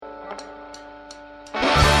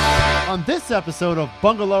On this episode of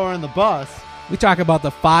Bungalower and the Bus, We talk about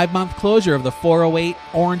the 5-month closure of the 408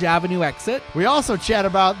 Orange Avenue exit. we also chat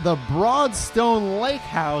about the Broadstone Lake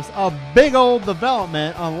House, a big old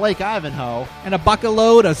development on Lake Ivanhoe. And a bucket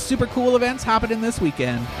load of super cool events happening this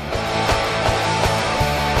weekend.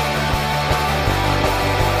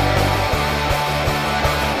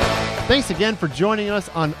 Thanks again for joining us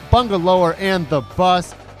on Bungalower and the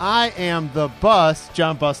Bus. I am the Bus,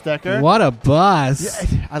 John Busdecker. What a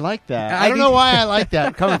bus. Yeah, I like that. I don't know why I like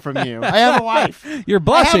that coming from you. I have a wife. You're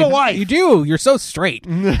blushing. I have a wife. You do. You're so straight.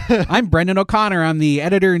 I'm Brendan O'Connor. I'm the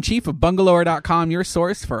editor-in-chief of Bungalower.com, your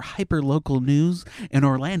source for hyper-local news in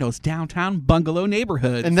Orlando's downtown bungalow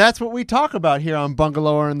neighborhood. And that's what we talk about here on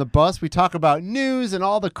Bungalower and the Bus. We talk about news and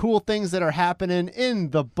all the cool things that are happening in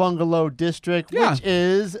the Bungalow District, Yeah. which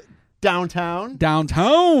is downtown.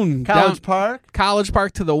 College Park. College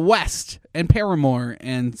Park to the west, and Paramore,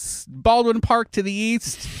 and Baldwin Park to the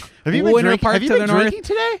east. Have you been, Winter Park have you to been the north. drinking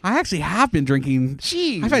today? I actually have been drinking.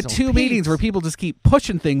 Jeez. I've had two meetings where people just keep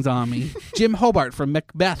pushing things on me. Jim Hobart from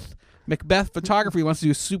Macbeth Photography wants to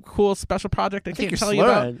do a super cool special project I can't tell you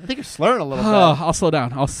about. I think you're slurring a little Oh, bit.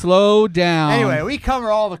 I'll slow down. Anyway, we cover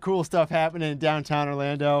all the cool stuff happening in downtown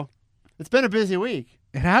Orlando. It's been a busy week.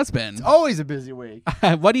 It has been. It's always a busy week.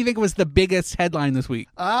 What do you think was the biggest headline this week?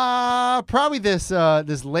 Probably this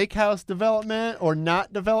lake house development or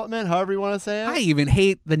not development, however you want to say it. I even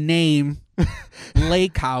hate the name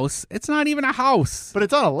Lake House. It's not even a house. But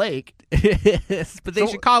it's on a lake. It is, but they So-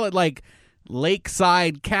 should call it like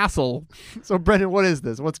Lakeside Castle. So, Brendan, what is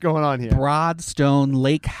this? What's going on here? Broadstone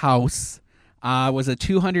Lake House was a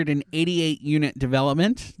 288-unit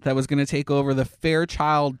development that was going to take over the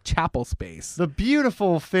Fairchild Chapel space. The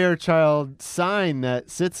beautiful Fairchild sign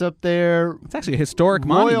that sits up there. It's actually a historic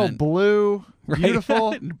Royal monument. blue. Right?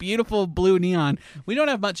 Beautiful. Beautiful blue neon. We don't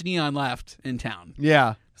have much neon left in town.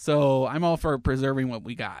 Yeah. So I'm all for preserving what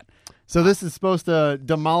we got. So this is supposed to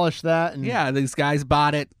demolish that? And Yeah, these guys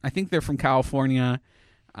bought it. I think they're from California.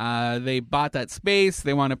 They bought that space.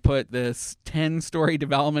 They want to put this 10-story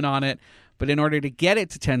development on it. But in order to get it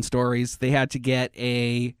to 10 stories, they had to get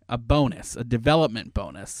a bonus, a development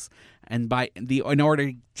bonus. And in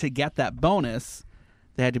order to get that bonus,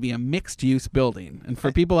 they had to be a mixed-use building. And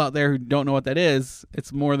for people out there who don't know what that is,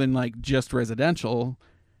 it's more than like just residential.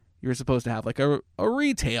 You're supposed to have like a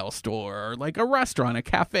retail store or like a restaurant, a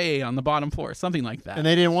cafe on the bottom floor, something like that. And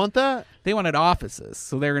they didn't want that? They wanted offices.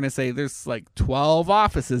 So they're going to say there's like 12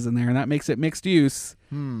 offices in there, and that makes it mixed use.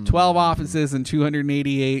 12 offices and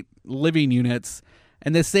 288 living units.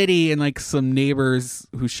 And the city and like some neighbors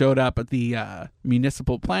who showed up at the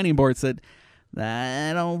municipal planning board said,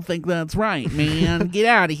 I don't think that's right, man. Get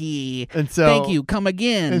out of here. And so, Thank you. Come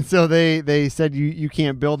again. And so they said you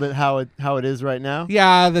can't build it how it is right now?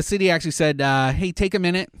 Yeah, the city actually said, hey, take a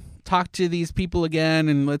minute, talk to these people again,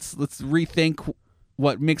 and let's rethink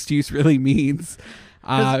what mixed use really means.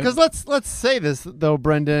 Because let's say this, though,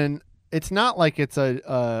 Brendan. It's not like it's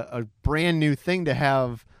a brand new thing to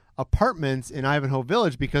have apartments in Ivanhoe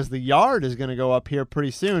Village, because the Yard is going to go up here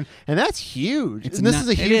pretty soon, and that's huge. And this is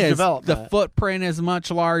a huge development. The footprint is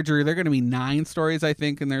much larger. They're going to be 9 stories, I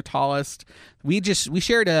think, in their tallest. We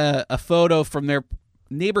shared a photo from their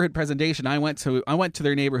neighborhood presentation. I went to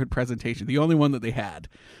their neighborhood presentation, the only one that they had,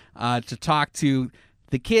 to talk to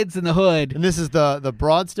the kids in the hood. And this is the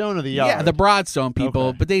Broadstone or the Yard? Yeah, the Broadstone people.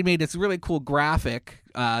 Okay. But they made this really cool graphic,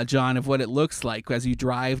 John, of what it looks like as you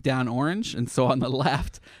drive down Orange. And so on the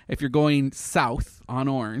left, if you're going south on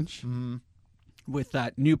Orange, with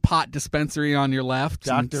that new pot dispensary on your left,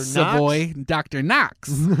 Dr. and Knox? Savoy, Dr.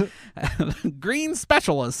 Knox, green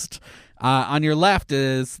specialist. On your left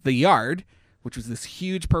is the Yard, which was this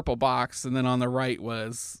huge purple box. And then on the right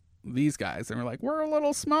was these guys. And we're like, we're a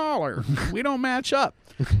little smaller. We don't match up.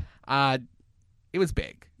 It was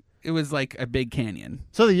big. It was like a big canyon.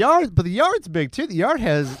 So the Yard's big too. The Yard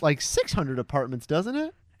has like 600 apartments, doesn't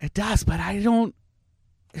it? It does, but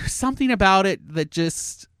there's something about it that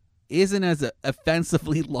just isn't as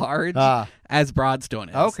offensively large as Broadstone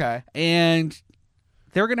is. Okay. And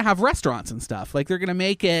they're going to have restaurants and stuff. Like, they're going to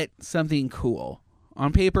make it something cool.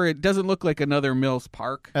 On paper, it doesn't look like another Mills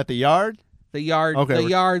Park. At the Yard? The Yard, Okay, the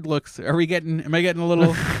Yard looks, am I getting a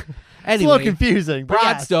little, It's anyway, a little confusing. But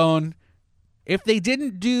yes. Broadstone, if they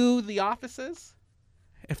didn't do the offices,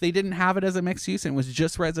 if they didn't have it as a mixed use and it was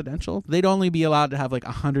just residential, they'd only be allowed to have like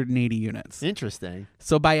 180 units. Interesting.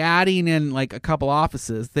 So by adding in like a couple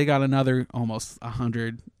offices, they got another almost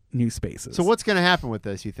 100 new spaces. So what's going to happen with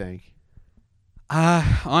this, you think?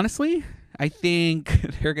 Honestly, I think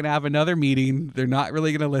they're going to have another meeting. They're not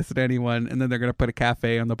really going to listen to anyone, and then they're going to put a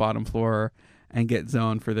cafe on the bottom floor and get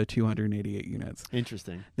zoned for the 288 units.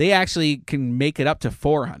 Interesting. They actually can make it up to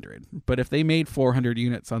 400, but if they made 400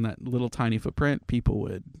 units on that little tiny footprint, people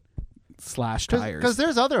would slash tires. Because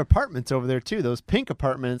there's other apartments over there too. Those pink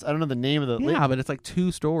apartments. I don't know the name of the. Yeah, but it's like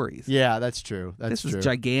 2 stories. Yeah, that's true. This is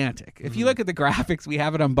gigantic. If you look at the graphics, we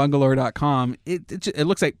have it on Bungalow.com. It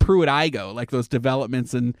looks like Pruitt-Igoe, like those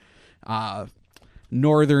developments in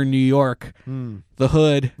northern New York. The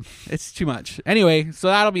hood. It's too much. Anyway, so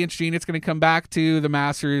that'll be interesting. It's going to come back to the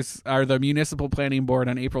Masters or the Municipal Planning Board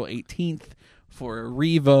on April 18th for a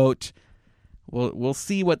revote. We'll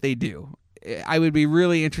see what they do. I would be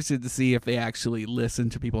really interested to see if they actually listen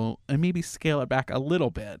to people and maybe scale it back a little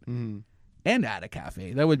bit and add a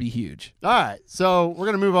cafe. That would be huge. All right, so we're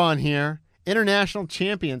going to move on here. International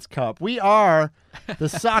Champions Cup. We are the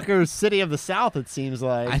soccer city of the South, it seems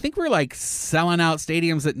like. I think we're like selling out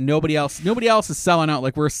stadiums that nobody else is selling out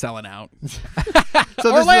like we're selling out.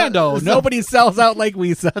 So Orlando, nobody sells out like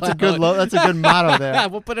we sell That's a good motto there. Yeah,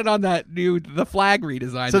 we'll put it on the flag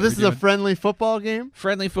redesign. So this is a friendly football game?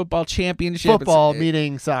 Friendly football championship. Football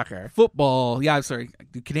meaning soccer. Football. Yeah, I'm sorry.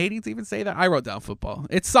 Do Canadians even say that? I wrote down football.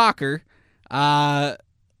 It's soccer.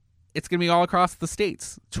 It's going to be all across the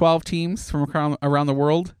states. 12 teams from around the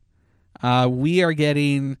world. We are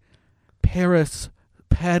getting Paris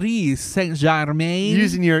Saint-Germain.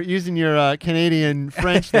 Using your Canadian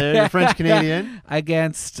French there, your French Canadian.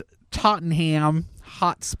 Against Tottenham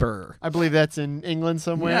Hotspur. I believe that's in England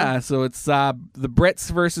somewhere. Yeah, so it's the Brits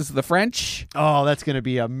versus the French. Oh, that's going to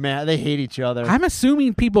be they hate each other. I'm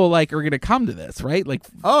assuming people are going to come to this, right? From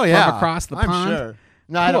across the pond. I'm sure.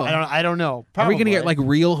 No, cool. I don't know. Probably. Are we going to get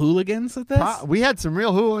real hooligans at this? We had some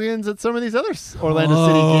real hooligans at some of these other Orlando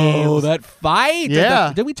City games. Oh, that fight!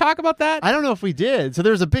 Yeah. Did we talk about that? I don't know if we did. So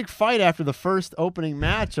there was a big fight after the first opening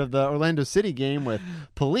match of the Orlando City game with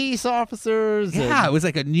police officers. Yeah, it was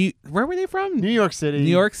like where were they from? New York City. New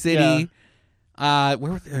York City. Yeah.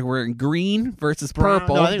 We're in green versus brown.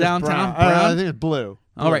 purple. No, I think downtown. Brown. I think it's blue.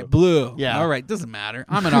 All right, blue. Yeah. All right, doesn't matter.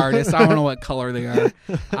 I'm an artist. I don't know what color they are.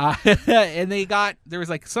 And there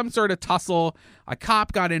was some sort of tussle. A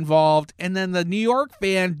cop got involved, and then the New York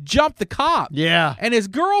fan jumped the cop. Yeah. And his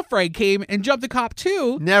girlfriend came and jumped the cop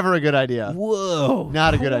too. Never a good idea. Whoa.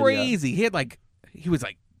 Not a good idea. Crazy.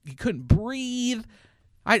 He couldn't breathe.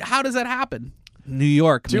 How does that happen? New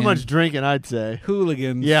York, Too much drinking, I'd say.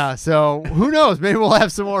 Hooligans. Yeah, so who knows? Maybe we'll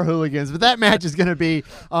have some more hooligans. But that match is going to be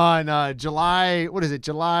on July, what is it,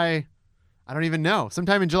 July, I don't even know.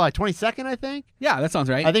 Sometime in July, 22nd, I think? Yeah, that sounds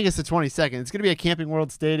right. I think it's the 22nd. It's going to be at Camping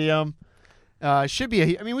World Stadium. Should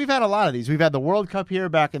be we've had a lot of these. We've had the World Cup here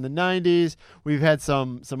back in the 90s. We've had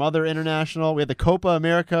some other international. We had the Copa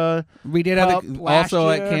America. We did Cup have last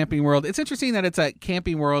also year. at Camping World. It's interesting that it's at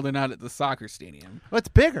Camping World and not at the soccer stadium. Well, it's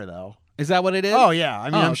bigger though. Is that what it is? Oh yeah.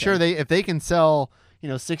 I mean, I'm okay. sure if they can sell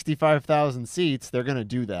 65,000 seats, they're going to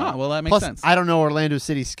do that. Oh, well, that makes Plus, sense. I don't know Orlando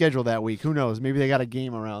City's schedule that week. Who knows? Maybe they got a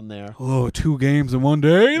game around there. Oh, 2 games in one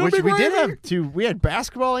day. Which we did have 2. We had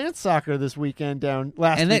basketball and soccer this weekend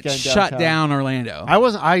last and weekend it shut down Orlando.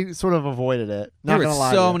 I sort of avoided it. Not there gonna were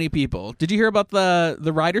lie so to you. many people. Did you hear about the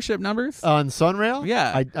ridership numbers? On Sunrail?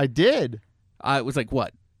 Yeah. I did. It was like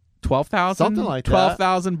what? 12,000? Something like that.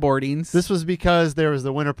 12,000 boardings. This was because there was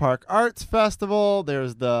the Winter Park Arts Festival,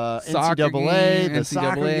 there's the Soccer NCAA, game, the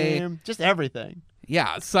soccer game, just everything.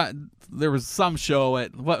 Yeah, there was some show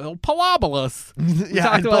at Palobolas.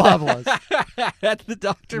 Yeah, in Palobolas. At the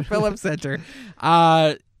Dr. Phillips Center.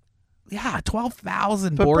 Yeah,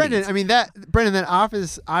 12,000 But boardings. Brendan, that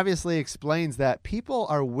obviously explains that people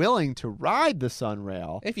are willing to ride the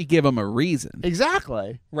Sunrail. If you give them a reason.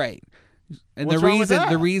 Exactly. Right. And What's wrong with that?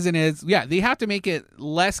 the reason is, they have to make it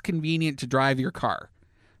less convenient to drive your car.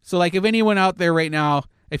 So, like, if anyone out there right now,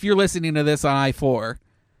 if you're listening to this on I-4,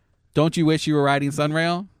 don't you wish you were riding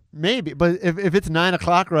Sunrail? Maybe, but if it's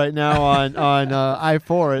 9:00 right now on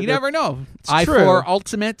I-4, You never know. I-4 true.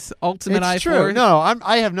 ultimate it's I-4. true. No,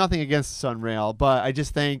 I have nothing against Sunrail, but I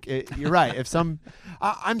just think you're right. If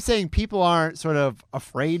I'm saying people aren't sort of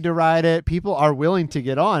afraid to ride it. People are willing to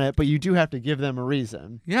get on it, but you do have to give them a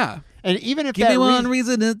reason. Yeah. And even if Give me one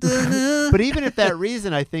reason. But even if that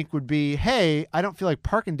reason, I think, would be, hey, I don't feel like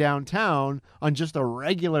parking downtown on just a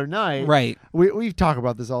regular night. Right. We talk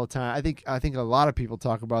about this all the time. I think a lot of people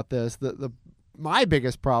talk about this. My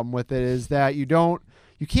biggest problem with it is that you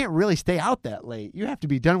can't really stay out that late. You have to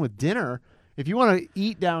be done with dinner. If you want to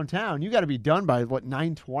eat downtown, you got to be done by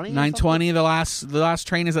 9:20. 9:20. The last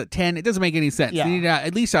train is at 10. It doesn't make any sense. Yeah. You need to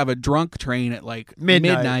at least have a drunk train at like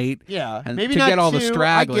midnight. Yeah, and maybe to not get all 2. the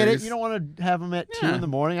stragglers. I get it. You don't want to have them at 2 in the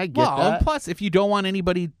morning. I get well, that. Plus, if you don't want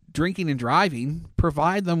anybody drinking and driving,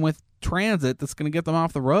 provide them with transit that's going to get them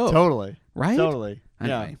off the road. Totally. Right? Totally.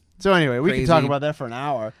 Anyway. Yeah. So anyway, we can talk Crazy. about that for an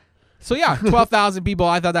hour. So yeah, 12,000 people.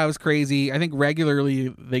 I thought that was crazy. I think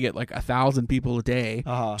regularly they get like 1,000 people a day.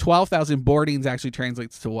 12,000 boardings actually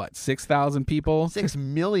translates to what? 6,000 people? 6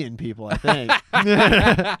 million people, I think.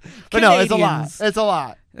 But no, it's a lot. Canadians. It's a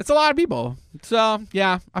lot. It's a lot of people. So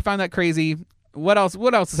yeah, I find that crazy. What else?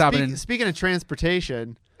 What else is happening? Speaking of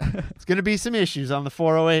transportation, it's going to be some issues on the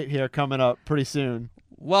 408 here coming up pretty soon.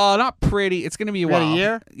 Well, not pretty. It's going to be a In a while.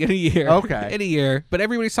 year? In a year. Okay. In a year. But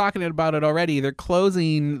everybody's talking about it already. They're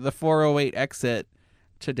closing the 408 exit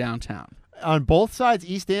to downtown. On both sides,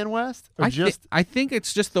 east and west? Or I think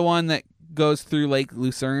it's just the one that goes through Lake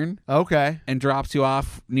Lucerne Okay. and drops you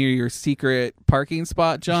off near your secret parking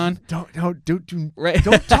spot, John. Don't Right.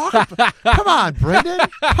 talk about, come on, Brendan.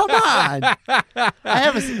 Come on.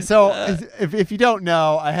 If you don't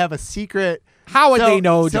know, I have a secret. How would they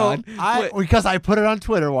know, John? Because I put it on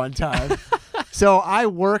Twitter one time. So I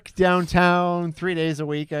work downtown 3 days a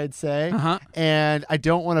week, I'd say. Uh-huh. And I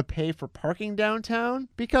don't want to pay for parking downtown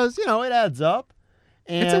because, it adds up.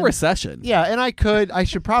 And It's a recession. yeah, and I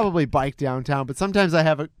should probably bike downtown, but sometimes I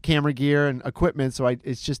have a camera gear and equipment, so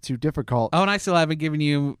it's just too difficult. Oh, and I still haven't given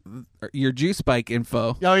you your juice bike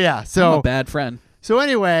info. Oh yeah, I'm so a bad friend. So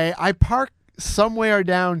anyway, I park somewhere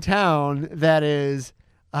downtown that is,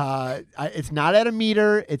 it's not at a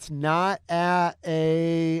meter, it's not at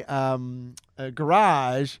a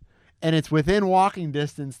garage, and it's within walking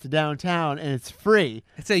distance to downtown, and it's free.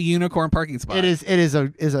 It's a unicorn parking spot. It is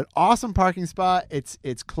an awesome parking spot.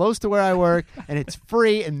 It's close to where I work, and it's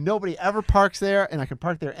free, and nobody ever parks there, and I can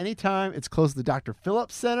park there anytime. It's close to the Dr.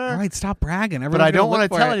 Phillips Center. All right, stop bragging. But I don't want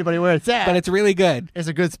to tell anybody where it's at. But it's really good. It's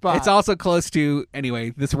a good spot. It's also close to,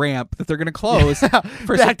 anyway, this ramp that they're going to close.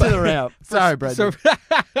 Back to the ramp. Sorry, Brendan.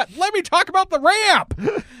 Let me talk about the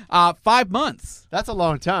ramp. 5 months. That's a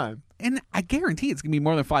long time. And I guarantee it's going to be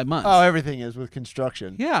more than 5 months. Oh, everything is with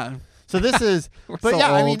construction. Yeah. So this is, We're but so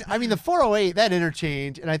yeah, old. I mean the 408, that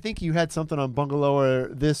interchange, and I think you had something on Bungalower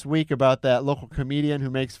this week about that local comedian who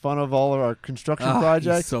makes fun of all of our construction He's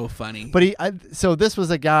projects. so funny. But so this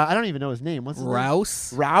was a guy, I don't even know his name. What's his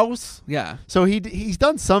Rouse. name? Rouse. Yeah. So he's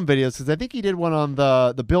done some videos because I think he did one on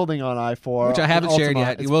the building on I-4, Which I haven't in shared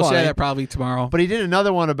Altamont. yet. It's We'll funny. share that probably tomorrow. But he did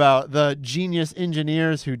another one about the genius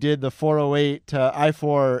engineers who did the 408 to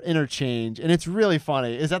I-4 interchange, and it's really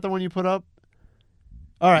funny. Is that the one you put up?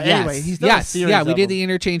 All right. Yes. Anyway, he's done a series. Yeah, we of did them. the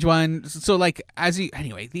interchange one. So like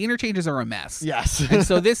anyway, the interchanges are a mess. Yes. And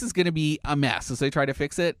so this is going to be a mess as they try to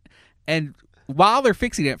fix it. And while they're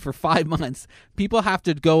fixing it for 5 months, people have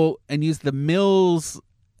to go and use the Mills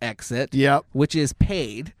exit, Yep. which is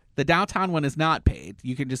paid. The downtown one is not paid.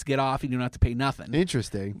 You can just get off and you don't have to pay nothing.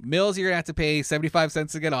 Interesting. Mills, you're going to have to pay 75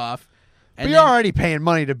 cents to get off. But you're already paying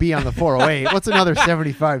money to be on the 408. What's another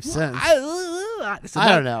 75 cents? I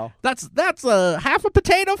don't know. That's a half a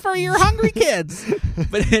potato for your hungry kids.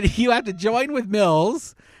 But then you have to join with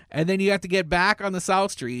Mills, and then you have to get back on the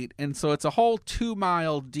South Street, and so it's a whole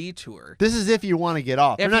 2-mile detour. This is if you want to get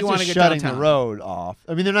off. If They're you not wanna just get shutting downtown. the road off.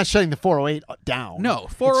 I mean, they're not shutting the 408 down. No,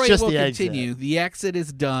 It's 408 just will the exit. continue. The exit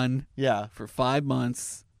is done Yeah. for 5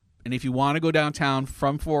 months, and if you want to go downtown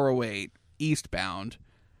from 408 eastbound,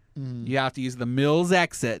 you have to use the Mills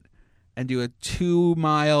exit and do a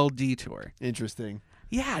 2-mile detour. Interesting.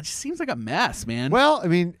 Yeah, it just seems like a mess, man. Well, I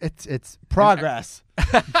mean, it's progress.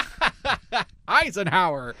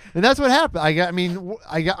 Eisenhower. And that's what happened.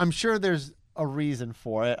 I'm sure there's a reason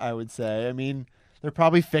for it, I would say. I mean, they're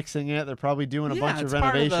probably fixing it. They're probably doing a bunch of it's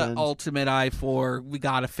renovations. part of the ultimate I-4. We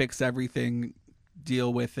got to fix everything,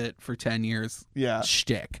 deal with it for 10 years. Yeah.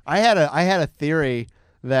 Shtick. I had a theory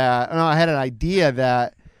I had an idea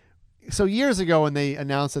that, so years ago when they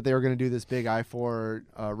announced that they were going to do this big I-4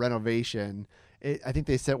 renovation, I think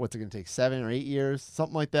they said, what's it going to take, 7 or 8 years,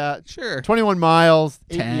 something like that. Sure. 21 miles,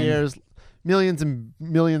 8 10. years, millions and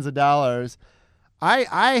millions of dollars.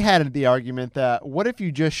 I had the argument that what if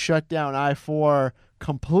you just shut down I-4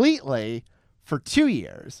 completely for 2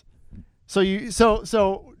 years? So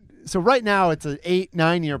right now it's an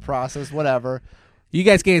 8-9 year process, whatever. You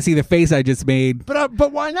guys can't see the face I just made.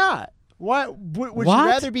 But why not? Why would you What?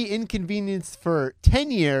 rather be inconvenienced for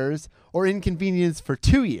 10 years or inconvenienced for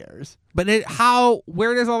 2 years? But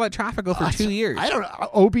where does all that traffic go for 2 years? I don't know.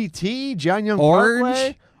 OBT, John Young Orange?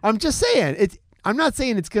 Parkway. I'm just saying I'm not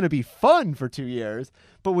saying it's going to be fun for 2 years,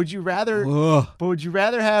 but would you rather Ugh.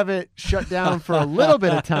 have it shut down for a little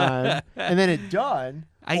bit of time and then it done?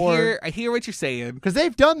 I hear what you're saying. Because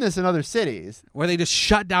they've done this in other cities. Where they just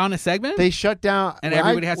shut down a segment? They shut down. And when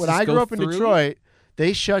everybody has to when just I go grew up in through? Detroit,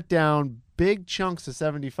 they shut down big chunks of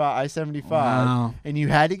 75, I-75, Wow. and you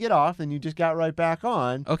had to get off, and you just got right back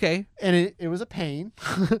on. Okay. And it was a pain.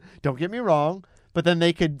 Don't get me wrong. But then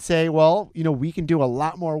they could say, well, we can do a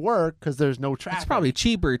lot more work because there's no traffic. It's probably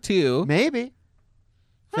cheaper too. Maybe.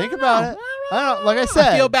 Think I don't about know. it. I don't know. Like I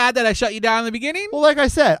said. I feel bad that I shut you down in the beginning. Well, like I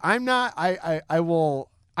said, I'm not. I will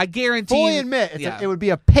I guarantee fully you- admit yeah. it would be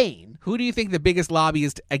a pain. Who do you think the biggest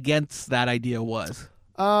lobbyist against that idea was?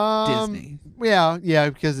 Disney. Yeah,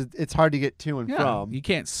 because it's hard to get to and Yeah. from. You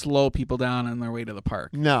can't slow people down on their way to the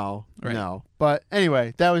park. No, Right. no. But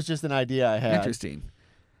anyway, that was just an idea I had. Interesting.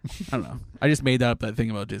 I don't know. I just made that up, that thing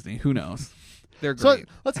about Disney. Who knows? They're So great.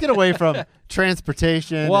 let's get away from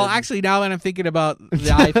transportation. Well, and- actually, now that I'm thinking about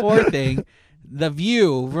the I-4 thing, the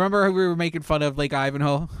view. Remember how we were making fun of Lake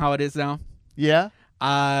Ivanhoe, how it is now? yeah.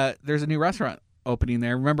 There's a new restaurant opening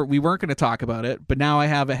there. Remember, we weren't going to talk about it, but now I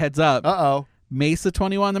have a heads up. Uh-oh. Mesa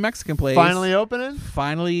 21, the Mexican place. Finally opening?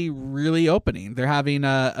 Finally really opening. They're having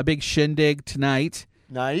a big shindig tonight,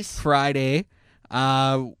 Nice. Friday,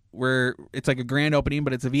 where it's like a grand opening,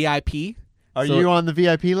 but it's a VIP. Are So- you on the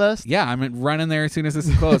VIP list? Yeah, I'm running there as soon as this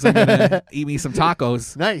is closed. I'm going to eat me some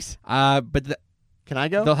tacos. Nice. But Can I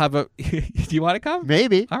go? they'll have a... Do you want to come?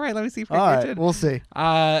 Maybe. All right, let me see if I All can right. get you in. We'll see.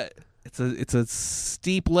 It's a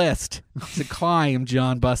steep list to climb,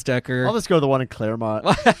 John Bustecker. I'll just go to the one in Claremont.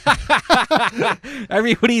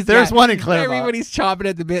 Everybody's There's one in Claremont. Everybody's chomping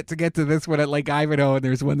at the bit to get to this one at Lake Ivanhoe, and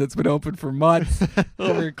there's one that's been open for months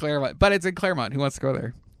over in Claremont. But it's in Claremont. Who wants to go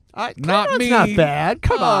there? Not Claremont's me. not bad.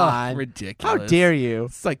 Come Oh, on. ridiculous. How dare you?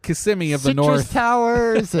 It's like Kissimmee of the Citrus North.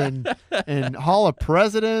 Towers and Hall of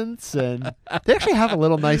Presidents, and they actually have a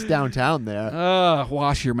little nice downtown there.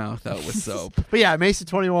 Wash your mouth out with soap. But yeah, Mesa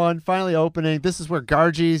 21 finally opening. This is where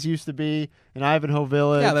Gargie's used to be in Ivanhoe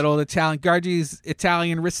Village. Yeah, that old Italian Gargie's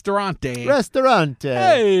Italian Ristorante. Restaurante.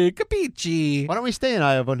 Hey, capici. Why don't we stay in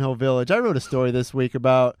Ivanhoe Village? I wrote a story this week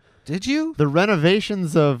about Did you? the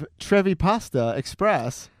renovations of Trevi Pasta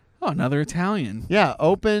Express. Oh, another Italian. Yeah,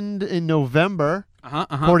 opened in November, Uh-huh.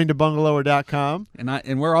 according to bungalower.com.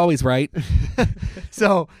 And we're always right.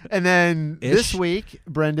 So, and then Ish. this week,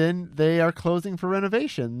 Brendan, they are closing for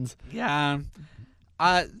renovations. Yeah.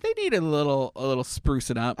 They need a little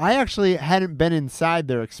sprucing up. I actually hadn't been inside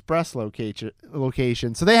their express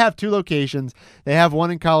location. So they have two locations. They have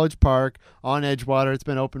one in College Park on Edgewater. It's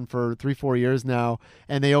been open for 3-4 years now.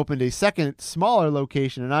 And they opened a second, smaller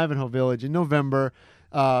location in Ivanhoe Village in November.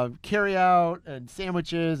 Carry out and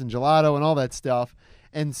sandwiches and gelato and all that stuff.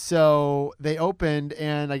 And so they opened,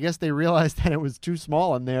 and I guess they realized that it was too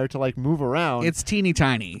small in there to like move around. It's teeny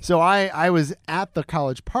tiny. So I was at the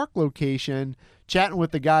College Park location chatting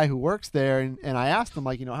with the guy who works there, and I asked him,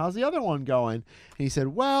 like, how's the other one going? And he said,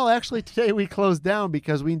 well, actually, today we closed down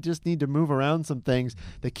because we just need to move around some things.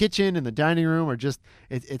 The kitchen and the dining room are just,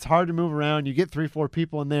 it's hard to move around. You get 3-4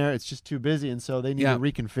 people in there. It's just too busy, and so they need Yeah. to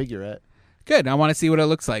reconfigure it. Good. I want to see what it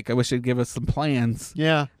looks like. I wish they'd give us some plans.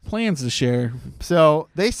 Yeah. Plans to share. So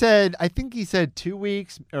they said, I think he said 2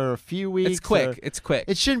 weeks or a few weeks. It's quick. or- It's quick.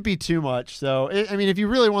 It shouldn't be too much. So, I mean, if you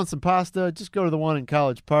really want some pasta, just go to the one in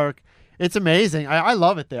College Park. It's amazing. I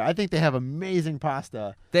love it there. I think they have amazing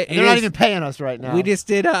pasta. And they're not even paying us right now. We just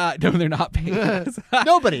did. No, they're not paying us.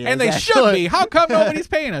 Nobody and is, they should actually. be. How come nobody's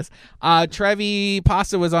paying us? Trevi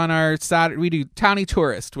Pasta was on our Saturday. We do Townie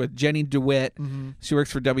Tourist with Jenny DeWitt. Mm-hmm. She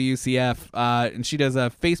works for WCF, and she does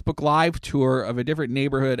a Facebook Live tour of a different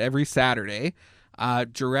neighborhood every Saturday,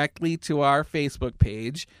 directly to our Facebook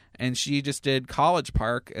page. And she just did College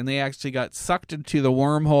Park, and they actually got sucked into the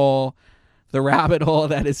wormhole. The rabbit hole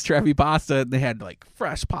that is Trevi Pasta. They had like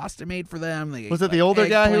fresh pasta made for them. They Was it ate, the like, older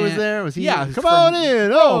guy who was eggplant. there? Was he? Yeah, Come he's on from in.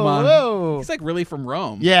 Rome. Oh, whoa. He's like really from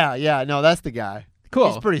Rome. Yeah. No, that's the guy. Cool.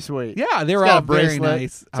 He's pretty sweet. Yeah, they were He's got all a bracelet, very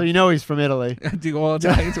nice. so you know he's from Italy. Do all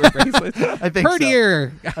Italians wear bracelets? I think Heard so.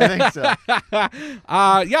 here. I think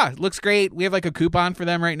so. Yeah, looks great. We have like a coupon for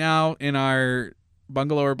them right now in our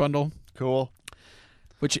bungalower bundle. Cool.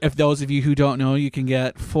 Which, if those of you who don't know, you can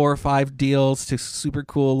get 4 or 5 deals to super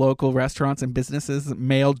cool local restaurants and businesses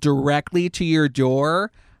mailed directly to your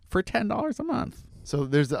door for $10 a month. So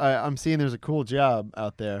I'm seeing there's a cool job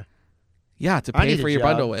out there. Yeah, to I pay need for a your job.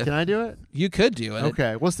 bundle with. Can I do it? You could do it.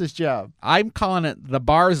 Okay. What's this job? I'm calling it the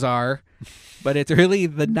Bar Czar, but it's really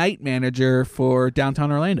the night manager for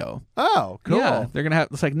downtown Orlando. Oh, cool. Yeah, they're gonna have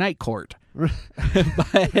it's like night court. But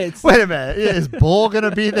it's Wait a minute. Is Bull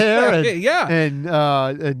gonna be there? And, Yeah.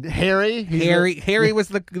 And Harry. He's Harry was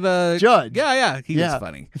the Judge. Yeah, he Yeah. was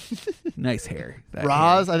funny. Nice hair. That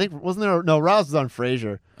Roz. I think wasn't there? No, Roz was on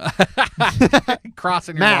Frasier. hair.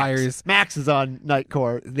 Crossing your wires. Max is on Night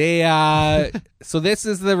Court. They so this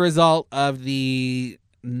is the result of the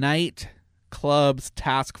night clubs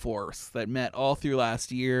task force that met all through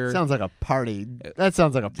last year. Sounds like a party. That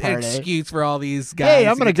sounds like a party. Excuse for all these guys. Hey,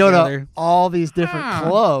 I'm going to go together. to all these different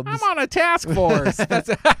clubs. I'm on a task force.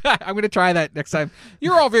 I'm going to try that next time.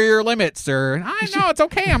 You're over your limit, sir. I know it's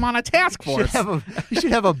okay. I'm on a task force. You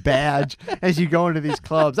should have a badge as you go into these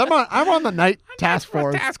clubs. I'm on the night task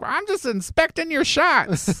force. I'm just inspecting your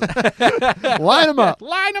shots. Line them up.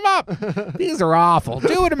 Line them up. These are awful.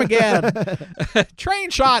 Do them again. Train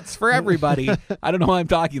shots for everybody. I don't know why I'm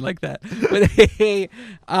talking like that. But hey,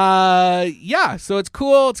 yeah, so it's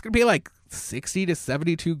cool. It's going to be like 60 to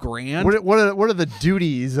 72 grand. What are the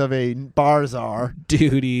duties of a bar czar?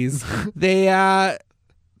 Duties. They're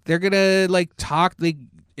going to like talk, they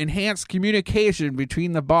enhance communication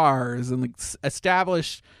between the bars and like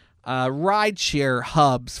establish rideshare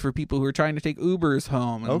hubs for people who are trying to take Ubers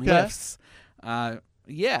home and Lyfts.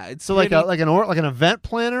 Yeah, it's so like an event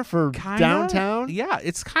planner for downtown. Yeah,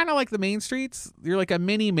 it's kind of like the main streets. You're like a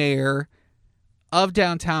mini mayor of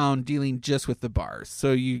downtown dealing just with the bars.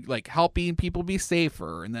 So you like helping people be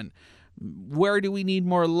safer, and then where do we need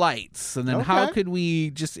more lights, and then how could we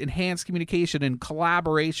just enhance communication and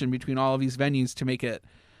collaboration between all of these venues to make it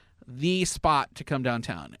the spot to come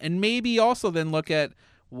downtown, and maybe also then look at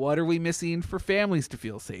what are we missing for families to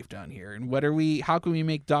feel safe down here? And how can we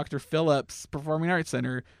make Dr. Phillips Performing Arts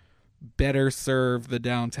Center better serve the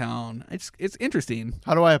downtown? It's interesting.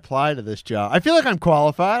 How do I apply to this job? I feel like I'm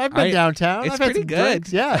qualified. I've been downtown. It's I've had pretty some good.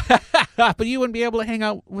 drinks. Yeah. But you wouldn't be able to hang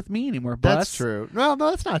out with me anymore, Bus. That's true. No,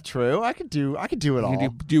 that's not true. I could do it all.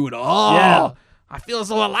 You do it all. Yeah. I feel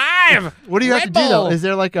so alive. What do you have to Red do though? Bull. Is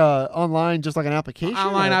there like a online, just like an application?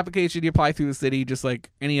 Online application you apply through the city, just like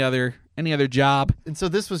any other job. And so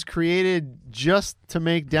this was created just to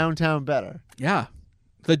make downtown better. Yeah,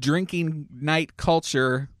 the drinking night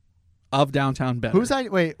culture of downtown better. Whose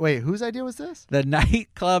idea was this? The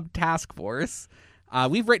nightclub task force.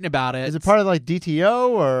 We've written about it. Is it part of like DTO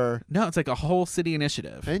or? No, it's like a whole city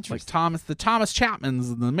initiative. Interesting. Like the Thomas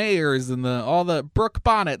Chapmans and the mayors and all the Brooke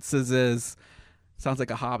Bonnets is. Sounds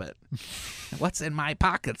like a Hobbit. What's in my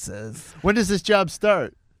pockets is. When does this job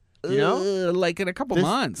start? You know? Like in a couple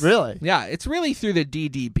months. Really? Yeah, it's really through the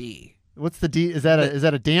DDB. What's the D? Is that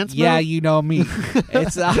a dance? Yeah, move? you know me.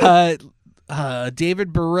 It's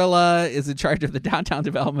David Barilla is in charge of the Downtown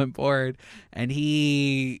Development Board, and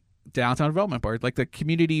Downtown Development Board, like the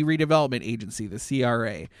Community Redevelopment Agency, the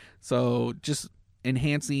CRA. So just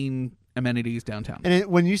enhancing amenities downtown. And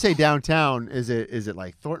when you say downtown, is it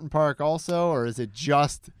like Thornton Park also, or is it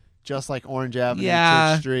just like Orange Avenue,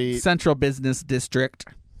 Church Street, Central Business District?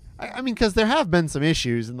 I mean, because there have been some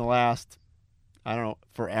issues in the last, I don't know,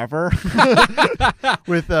 forever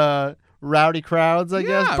with rowdy crowds, I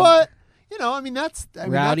guess. But I mean,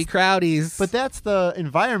 rowdy crowdies. But that's the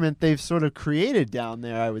environment they've sort of created down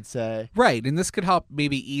there, I would say. Right, and this could help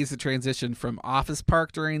maybe ease the transition from Office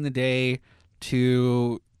Park during the day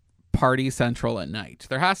to Party Central at night.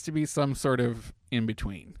 There has to be some sort of in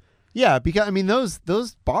between. Yeah, because I mean those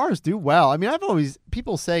bars do well. I mean,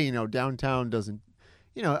 people say downtown doesn't.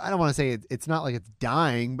 I don't want to say it's not like it's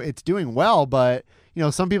dying, but it's doing well. But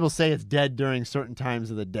some people say it's dead during certain times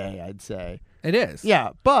of the day. I'd say it is.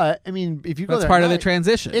 Yeah, but I mean, if you go that's there part at of the night,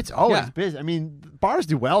 transition. It's always busy. I mean, bars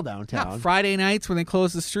do well downtown. Yeah, Friday nights when they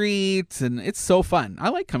close the streets, and it's so fun. I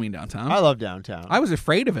like coming downtown. I love downtown. I was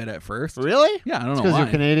afraid of it at first. Really? Yeah, I don't know because why. you're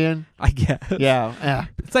Canadian. I guess. Yeah.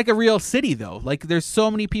 It's like a real city, though. Like, there's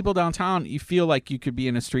so many people downtown, you feel like you could be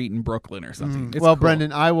in a street in Brooklyn or something. It's well, cool.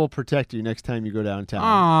 Brendan, I will protect you next time you go downtown.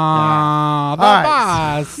 Aww, the All right.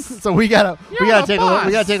 boss. So we gotta take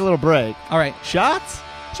a little break. All right, Shots?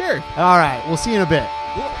 sure. All right, we'll see you in a bit.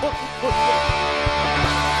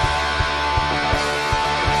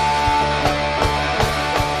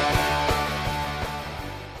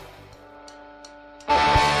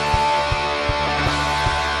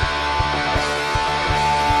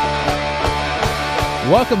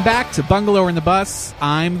 Welcome back to Bungalower in the Bus.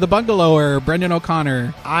 I'm the Bungalower, Brendan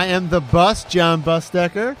O'Connor. I am the bus, John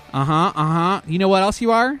Busdecker. You know what else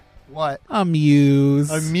you are? What? A muse.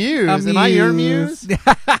 A muse? Am I your muse?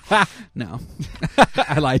 No.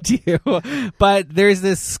 I lied to you. But there's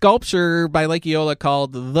this sculpture by Lake Eola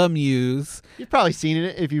called The Muse. You've probably seen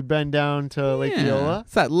it if you've been down to Lake Eola.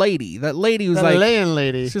 It's that lady. That lady was That like... laying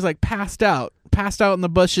lady. She's like passed out in the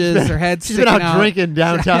bushes, her head She's sticking been out out. drinking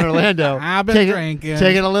downtown Orlando. I've been drinking.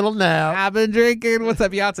 Taking a little nap. I've been drinking. What's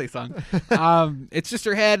that Beyonce song? It's just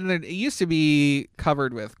her head, and it used to be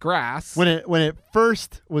covered with grass. When it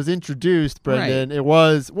first was introduced, Brendan, It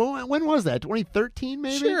was... When was that? 2013,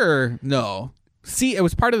 maybe? Sure. No. See, it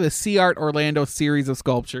was part of the Sea Art Orlando series of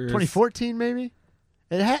sculptures. 2014, maybe?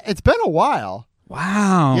 It's been a while.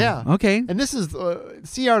 Wow. Yeah. Okay. And this is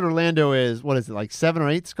Sea Art Orlando is what is it, like 7 or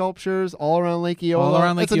 8 sculptures all around Lake Eola? All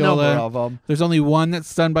around Lake That's a number Eola. of them. There's only one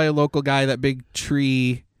that's done by a local guy. That big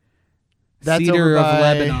tree. That's Cedar over of by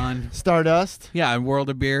Lebanon. Stardust. Yeah, and World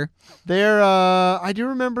of Beer. There, I do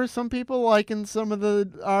remember some people liking some of the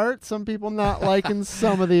art, some people not liking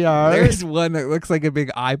some of the art. There's one that looks like a big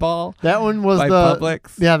eyeball. That one was by the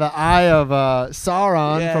Publix. Yeah, the eye of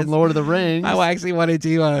Sauron Yes. from Lord of the Rings. I actually want to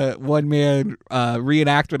do a one-man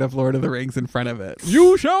reenactment of Lord of the Rings in front of it.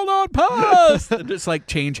 You shall not pass! And just like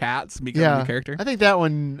change hats and become a new character. I think that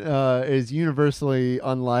one is universally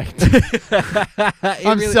unliked. I'm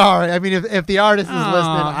I'm sorry. I mean, if the artist is listening,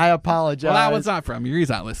 Aw. I apologize. Well, that one's not from you. He's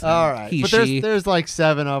not listening. All right, He, but she. there's like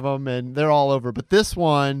 7 of them, and they're all over. But this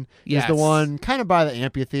one Yes. is the one kind of by the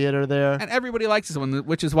amphitheater there. And everybody likes this one,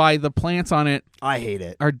 which is why the plants on it I hate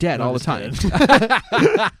it. are dead No, all the I'm time.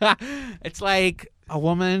 just It's like a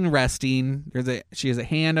woman resting. She has a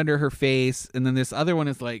hand under her face, and then this other one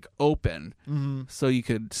is like open, so you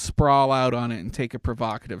could sprawl out on it and take a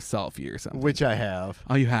provocative selfie or something. Which I have.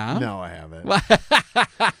 Oh, you have? No, I haven't.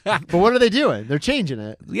 But what are they doing? They're changing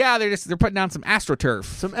it. Yeah, they're putting down some AstroTurf.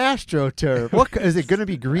 Some AstroTurf. What is it going to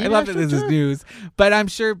be? Green? I love that this is AstroTurf? news, but I'm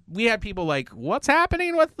sure we had people like, "What's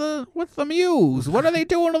happening with the Muse? What are they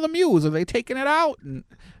doing to the Muse? Are they taking it out?" And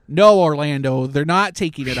no, Orlando, they're not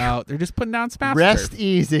taking it out. They're just putting down some AstroTurf. Rest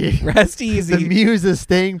easy. Rest easy. The Muse is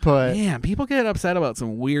staying put. Man, people get upset about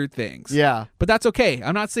some weird things. Yeah. But that's okay.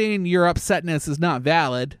 I'm not saying your upsetness is not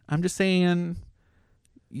valid. I'm just saying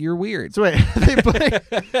you're weird. So wait,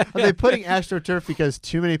 are they putting AstroTurf because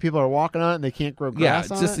too many people are walking on it and they can't grow Yeah, grass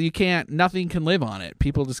it's on just it? nothing can live on it.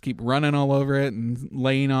 People just keep running all over it and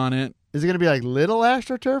laying on it. Is it going to be like little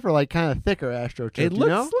AstroTurf or like kind of thicker AstroTurf? It do looks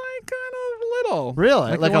you know? like kind of little.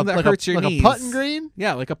 Really? Like the one that hurts your like knees. a putting green?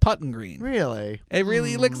 Yeah, like a putting green. Really? It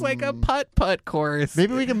really looks like a putt course.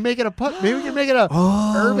 Maybe we can make it a putt. Maybe we can make it a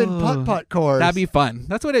urban putt course. That'd be fun.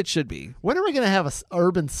 That's what it should be. When are we going to have a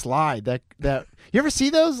urban slide? That you ever see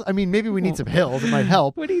those? I mean, maybe we need some hills. It might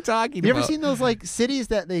help. What are you talking You about? ever seen those like cities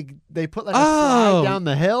that they put like a slide down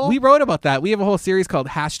the hill? We wrote about that. We have a whole series called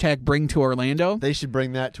 #BringToOrlando. They should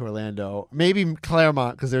bring that to Orlando. Maybe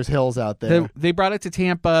Claremont because there's hills out there. They brought it to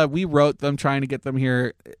Tampa. We wrote them trying to get them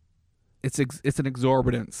here. It's an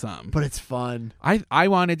exorbitant sum. But it's fun. I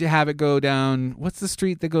wanted to have it go down. What's the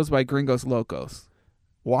street that goes by Gringos Locos?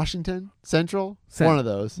 Washington Central, Cent- one of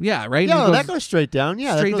those. Yeah, right. Yeah, And it that goes straight down.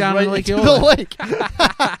 Yeah, straight that goes down right into Lake into Eola. the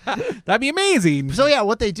lake. That'd be amazing. So yeah,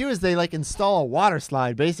 what they do is they like install a water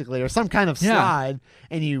slide basically, or some kind of Yeah. slide,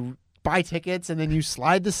 and you buy tickets and then you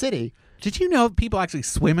slide the city. Did you know people actually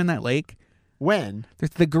swim in that lake? When?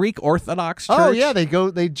 There's the Greek Orthodox Church. Oh yeah,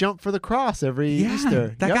 they jump for the cross every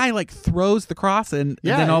Easter. That Yep. guy like throws the cross and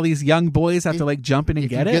Yeah. then all these young boys have to like jump in and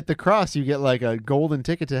If get you it. get the cross, you get like a golden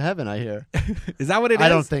ticket to heaven. I hear. Is that what it is? I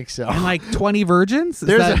don't think so. And like 20 virgins?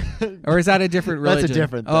 Or is that a different religion? That's a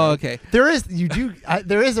different thing. Oh, okay. There is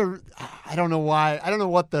there is a I don't know why. I don't know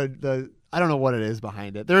what the I don't know what it is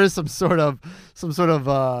behind it. There is some sort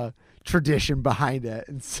of tradition behind it.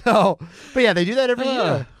 And so, but yeah, they do that every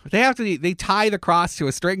year. They tie the cross to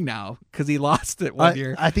a string now because he lost it one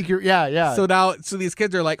year. I think yeah. So these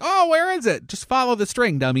kids are like, oh, where is it? Just follow the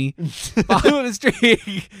string, dummy. Follow the string.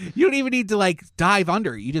 You don't even need to like dive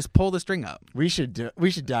under. You just pull the string up. we should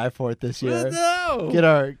dive for it this year. No. Get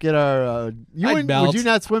our I'd melt. would you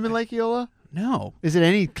not swim in Lake Eola? No. Is it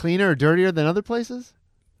any cleaner or dirtier than other places?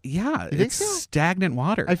 Yeah, You think it's so? stagnant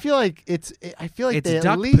water. I feel like it's it's they at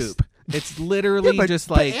duck least poop. It's literally but, just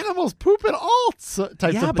but like animals poop in all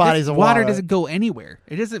types yeah, of but bodies this of water water. doesn't go anywhere.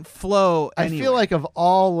 It doesn't flow I anywhere. feel like of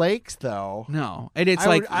all lakes though. No, and it's I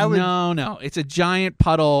like would- I would- no. It's a giant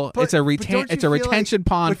puddle. But- it's a but don't you feel retention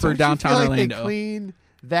pond but for don't you downtown feel like Orlando. They clean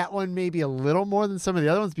that one maybe a little more than some of the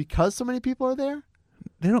other ones because so many people are there.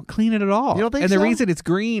 They don't clean it at all. You don't think and the so? reason it's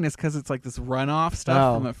green is because it's like this runoff stuff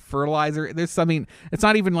Oh. from the fertilizer. There's something. It's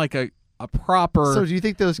not even like a proper. So do you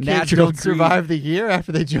think those kids natural don't survive the year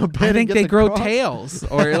after they jump in? I and think get they the grow cross? tails,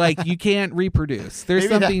 or like you can't reproduce. There's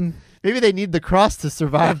Maybe that- something. Maybe they need the cross to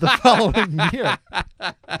survive the following year.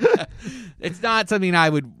 It's not something I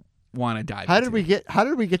would want to dive. How into.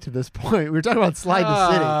 did we get to this point? We were talking about slide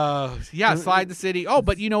the city. Yeah, slide the city. Oh,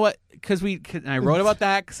 but you know what? Because I wrote about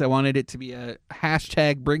that because I wanted it to be a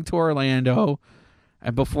 #BringToOrlando.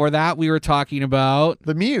 And before that, we were talking about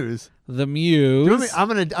The Muse. the Do you want me-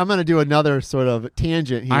 Muse. I'm gonna do another sort of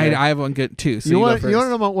tangent here. I have one good too. So you you want go to first.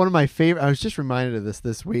 know about one of my favorite? I was just reminded of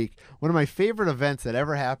this week. One of my favorite events that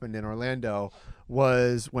ever happened in Orlando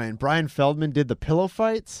was when Brian Feldman did the pillow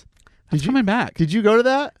fights. That's coming back. Did you go to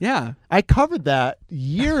that? Yeah. I covered that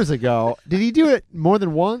years ago. Did he do it more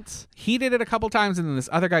than once? He did it a couple times, and then this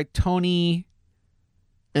other guy, Tony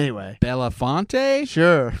Anyway. Belafonte.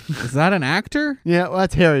 Sure. Is that an actor? Yeah, well,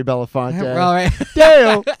 that's Harry Belafonte. All right.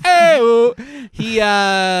 Dale.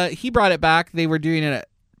 He brought it back. They were doing it at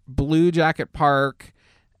Blue Jacket Park,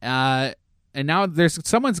 and now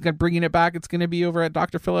someone's bringing it back. It's going to be over at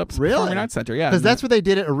Dr. Phillips Performing Arts Center. Yeah, because that's where they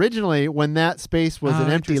did it originally when that space was an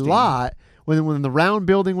empty lot. When the round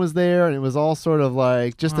building was there and it was all sort of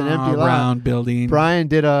like just an empty lot. Round building. Brian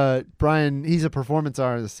he's a performance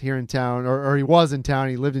artist here in town, or he was in town.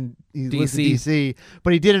 He lives in DC,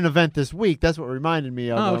 but he did an event this week. That's what reminded me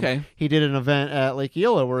of him. Okay. He did an event at Lake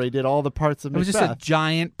Eola where he did all the parts of Macbeth. It was just a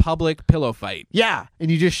giant public pillow fight. Yeah, and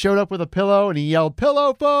you just showed up with a pillow and he yelled,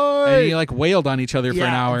 "Pillow fight!" And he like wailed on each other for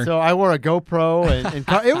an hour. So I wore a GoPro and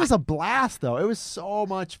it was a blast though. It was so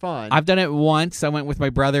much fun. I've done it once. I went with my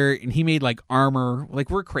brother and he made like armor. Like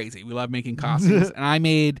we're crazy. We love making costumes. And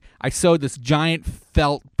I sewed this giant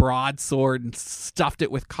felt broadsword and stuffed it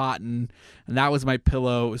with cotton. And that was my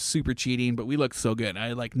pillow. It was super cheating, but we looked so good. I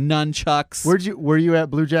had like nunchucks. Were you at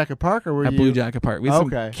Blue Jacket Park or were at you Blue Jacket Park? We had some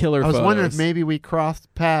killer photos. I was wondering if maybe we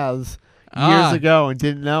crossed paths years ago and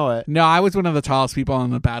didn't know it. No, I was one of the tallest people on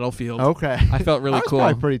the battlefield. Okay. I felt really cool.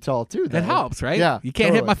 Probably pretty tall too, though. It helps, right? Yeah. You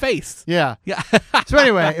can't hit my face. Yeah. Yeah. So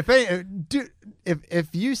anyway, if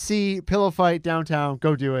you see Pillow Fight downtown,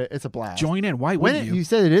 go do it. It's a blast. Join in. Why wouldn't you? You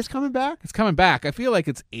said it is coming back? It's coming back. I feel like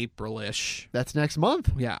it's April-ish. That's next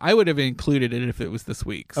month. Yeah, I would have included it if it was this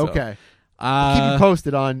week. So. Okay. I'll keep you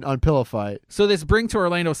posted on Pillow Fight. So this Bring to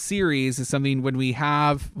Orlando series is something when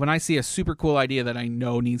I see a super cool idea that I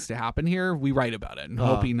know needs to happen here, we write about it and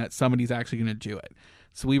hoping that somebody's actually going to do it.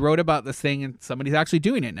 So we wrote about this thing and somebody's actually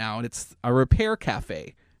doing it now, and it's a repair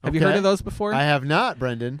cafe. Have you heard of those before? I have not,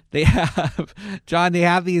 Brendan. They have, John, they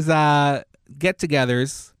have these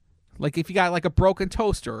get-togethers. Like if you got like a broken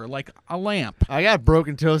toaster or like a lamp. I got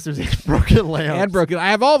broken toasters and broken lamps. I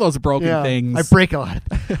have all those broken things. I break a lot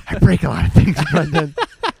of things, Brendan.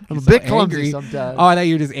 I'm a bit clumsy sometimes. Oh, I thought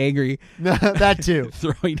you were just angry. No, that too.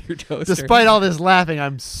 Throwing your toaster. Despite all this laughing,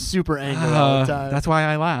 I'm super angry all the time. That's why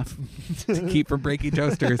I laugh. To keep from breaking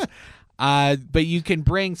toasters. But you can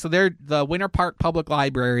bring, the Winter Park Public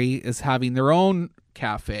Library is having their own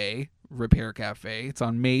repair cafe. It's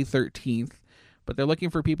on May 13th. But they're looking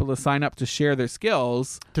for people to sign up to share their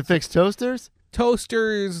skills. To fix toasters?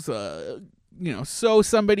 Toasters, sew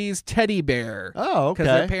somebody's teddy bear. Oh, okay.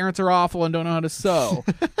 Because their parents are awful and don't know how to sew.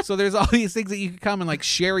 So there's all these things that you can come and like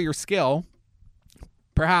share your skill.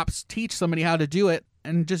 Perhaps teach somebody how to do it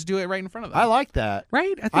and just do it right in front of them. I like that.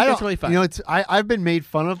 Right? I think that's really fun. I've been made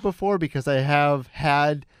fun of before because I have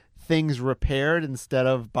had things repaired instead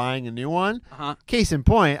of buying a new one. Uh-huh. Case in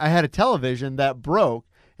point, I had a television that broke.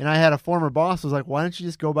 And I had a former boss who was like, why don't you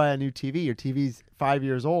just go buy a new TV? Your TV's 5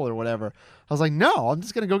 years old or whatever. I was like, no, I'm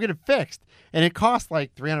just going to go get it fixed. And it cost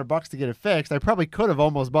like $300 to get it fixed. I probably could have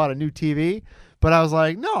almost bought a new TV. But I was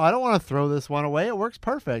like, no, I don't want to throw this one away. It works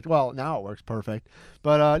perfect. Well, now it works perfect.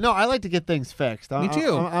 But no, I like to get things fixed. Me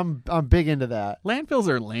too. I'm big into that. Landfills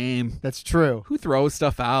are lame. That's true. Who throws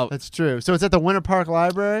stuff out? That's true. So it's at the Winter Park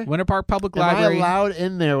Library? Winter Park Public Library. Am I allowed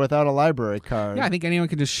in there without a library card? Yeah, I think anyone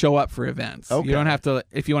can just show up for events. Okay. You don't have to,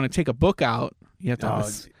 if you want to take a book out, you have to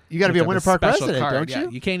have you got to be a Winter Park resident, card. don't you? Yeah,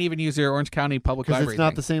 you can't even use your Orange County Public Library. Because it's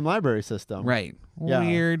not the same library system. Right. Yeah.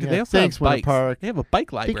 Weird. Yeah. They also Thanks, have bikes. Winter Park. They have a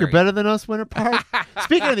bike library. Think you're better than us, Winter Park?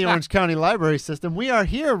 Speaking of the Orange County Library System, we are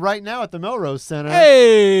here right now at the Melrose Center.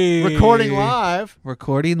 Hey! Recording live. We're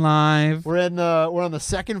on the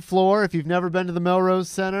second floor. If you've never been to the Melrose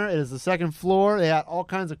Center, it is the second floor. They got all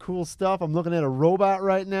kinds of cool stuff. I'm looking at a robot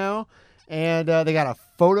right now. And they got a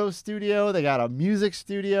photo studio. They got a music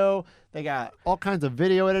studio. They got all kinds of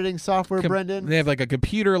video editing software, Brendan. They have like a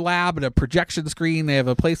computer lab and a projection screen. They have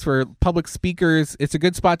a place for public speakers. It's a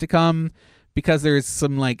good spot to come because there's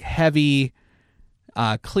some like heavy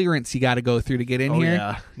clearance you got to go through to get in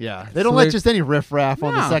here. Yeah. They don't let just any riffraff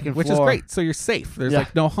on the second floor. Which is great. So you're safe. There's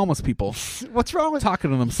like no homeless people. What's wrong with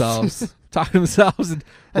talking to themselves and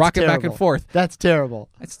rocking back and forth. That's terrible.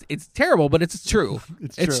 It's terrible, but it's true.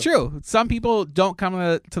 It's true. Some people don't come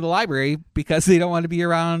to the library because they don't want to be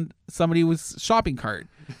around somebody with shopping cart.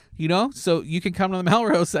 So you can come to the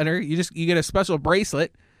Melrose Center. You get a special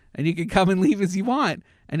bracelet, and you can come and leave as you want.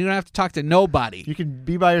 And you don't have to talk to nobody. You can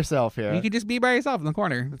be by yourself here. You can just be by yourself in the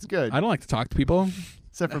corner. That's good. I don't like to talk to people.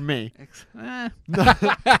 Except for me. All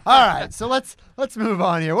right, so let's move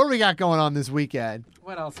on here. What do we got going on this weekend?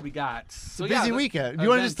 What else we got? It's a busy weekend. Do you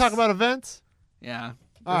want to just talk about events? Yeah.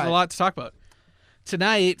 All There's a lot to talk about.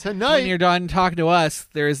 tonight, Tonight? when you're done talking to us,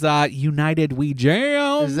 there's United We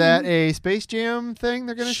Jam. Is that a Space Jam thing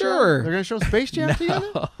they're going to show? Sure. They're going to show Space Jam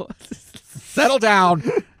together? Settle down.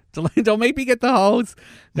 Don't make me get the hose.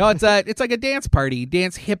 No, it's like a dance party,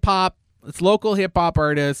 dance hip hop. It's local hip hop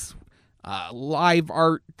artists, live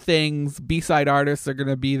art things. B-side artists are going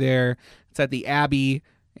to be there. It's at the Abbey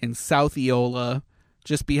in South Eola,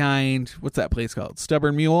 just behind, what's that place called?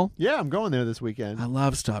 Stubborn Mule. Yeah, I'm going there this weekend. I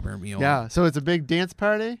love Stubborn Mule. Yeah, so it's a big dance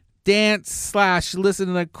party? Dance /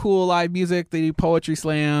 listen to cool live music. They do poetry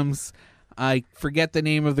slams. I forget the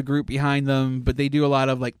name of the group behind them, but they do a lot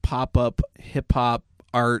of like pop-up hip hop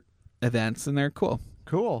art events, and they're cool.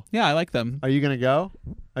 Cool. Yeah, I like them. Are you going to go?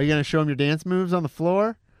 Are you going to show them your dance moves on the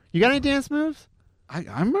floor? You got any dance moves?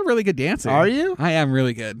 I'm a really good dancer. Are you? I am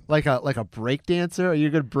really good. Like a break dancer? Are you a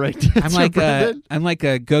good break dancer? I'm like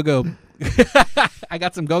a go-go. I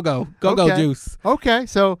got some go-go Okay. juice. Okay,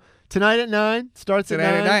 so tonight at 9, starts Today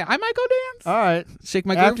at 9. night, I might go dance. All right. Shake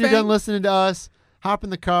my groove. After you're done listening to us, hop in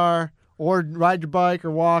the car or ride your bike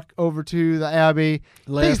or walk over to the Abbey.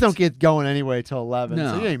 Lift. Things don't get going anyway till 11,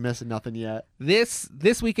 No. so you ain't missing nothing yet. This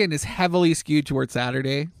weekend is heavily skewed towards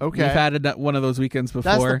Saturday. Okay. We've had one of those weekends before.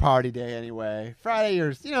 That's the party day anyway. Friday,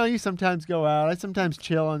 you sometimes go out. I sometimes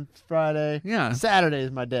chill on Friday. Yeah. Saturday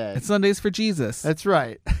is my day. It's Sundays for Jesus. That's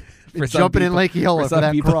right. For some Jumping in people- Lake Eola for some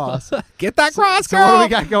that people. cross. Get that cross, So girl. what do we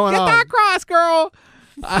got going Get on? that cross, girl.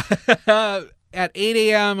 At 8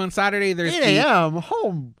 a.m. on Saturday, there's 8 a.m.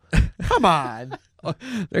 Home. Come on.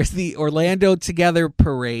 there's the Orlando Together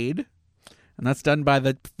Parade, and that's done by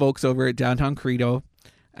the folks over at Downtown Credo,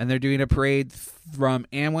 and they're doing a parade from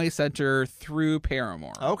Amway Center through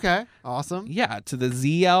Paramore. Okay. Awesome. Yeah, to the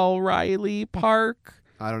ZL Riley Park.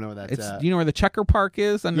 I don't know what that's It's at. you know where the Checker Park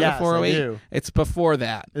is under Yes, the I 408. do. It's before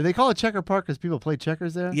that. They call it Checker Park because people play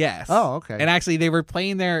checkers there? Yes. Oh, okay. And actually, they were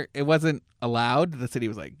playing there. It wasn't allowed. The city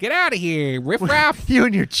was like, "Get out of here, riff raff! You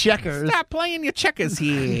and your checkers. Stop playing your checkers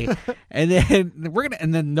here." and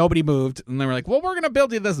then nobody moved. And they were like, "Well, we're gonna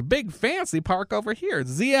build you this big fancy park over here,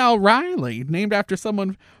 ZL Riley, named after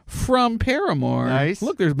someone from Paramore. Nice.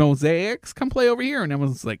 Look, there's mosaics. Come play over here." And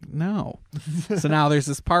everyone's like, "No." So now there's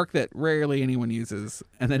this park that rarely anyone uses,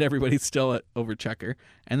 and then everybody's still at over Checker.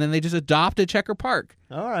 And then they just adopted Checker Park,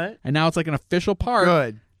 All right. and now it's like an official park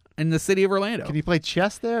Good. in the city of Orlando. Can you play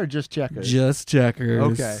chess there or just checkers? Just checkers.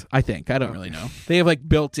 Okay. I think. I don't really know. They have like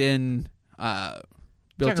built-in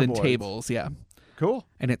Checkerboards. tables, yeah. Cool.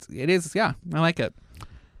 And it is, yeah. I like it.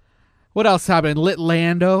 What else happened?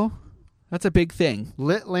 Litlando. That's a big thing.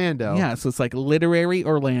 Lit Lando. Yeah, so it's like literary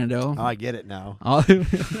Orlando. Oh, I get it now.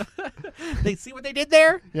 They see what they did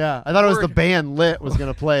there? Yeah. I thought it was Or- the band Lit was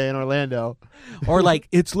going to play in Orlando. Or like,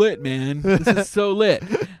 it's lit, man. This is so lit.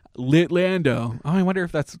 Litlando. Oh, I wonder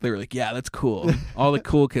if they were like, yeah, that's cool. All the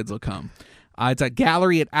cool kids will come. It's a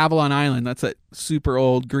gallery at Avalon Island. That's a super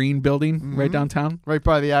old green building right downtown. Right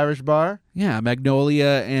by the Irish bar? Yeah,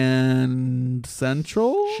 Magnolia and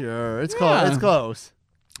Central? Sure. It's Yeah. close. It's close.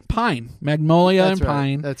 Pine. Magnolia That's and right.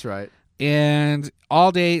 Pine. That's right. And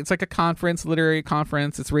all day, it's like a conference, literary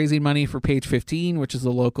conference. It's raising money for Page 15, which is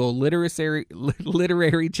a local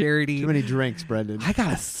literary charity. Too many drinks, Brendan. I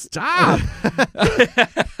gotta stop.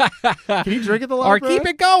 Can you drink at the Or library? keep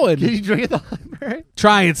it going. Can you drink at the library?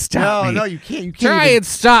 Try and stop me. No, you can't. You can't Try even, and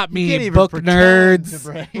stop you me, can't even book pretend to nerds.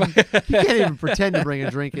 bring- you can't even pretend to bring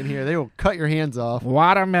a drink in here. They will cut your hands off.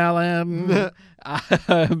 Watermelon. All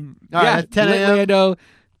right, at 10 a.m. Orlando,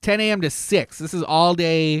 10 a.m. to 6. This is all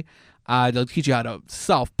day. They'll teach you how to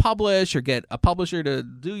self-publish or get a publisher to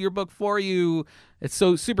do your book for you. It's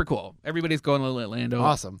so super cool. Everybody's going to Orlando.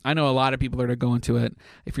 Awesome. I know a lot of people that are going to it.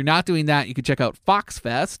 If you're not doing that, you can check out Fox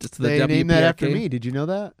Fest. It's the They named that after WPRK. me. Did you know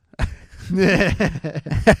that?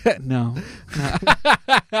 No.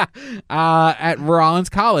 At Rollins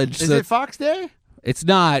College. Is So it Fox Day? it's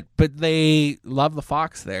not, but they love the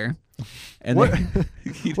Fox there. And What,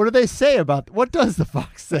 they- what do they say about? What does the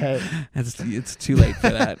Fox say? it's too late for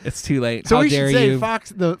that. It's too late. So How we dare should say you?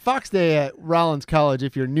 the Fox Day at Rollins College.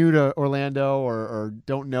 If you're new to Orlando or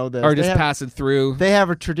don't know this, Or they just have, pass it through. They have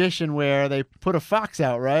a tradition where they put a fox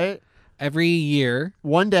out, right? Every year,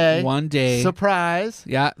 One day, surprise,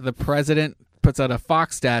 yeah, the president puts out a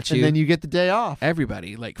fox statue. and then you get the day off.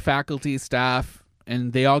 Everybody, like faculty, staff,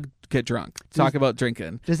 and they all get drunk. Talk about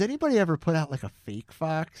drinking. Does anybody ever put out like a fake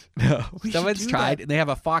fox? No, We should someone's do tried, that. and they have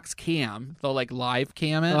a fox cam. They'll like live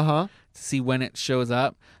cam it Uh huh. to see when it shows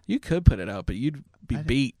up. You could put it out, but you'd be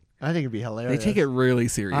beat. I think it'd be They hilarious. take it really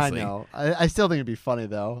seriously. I know. I still think it'd be funny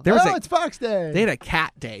though. There was it's Fox Day. They had a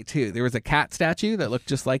cat day too. There was a cat statue that looked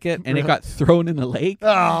just like it, and it Really? got thrown in the lake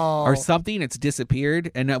Oh. or something. It's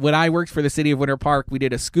disappeared. And when I worked for the city of Winter Park, we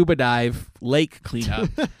did a scuba dive lake cleanup,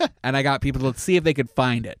 and I got people to see if they could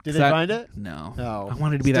find it. Did So they find it? No. No. I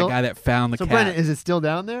wanted to be Still- that guy that found the So cat. Brendan, is it still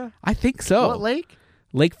down there? I think so. What lake?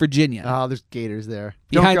 Lake Virginia. Oh, there's gators there.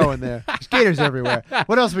 Behind Don't go the- in there. There's gators everywhere.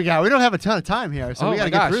 What else we got? We don't have a ton of time here, so Oh we got my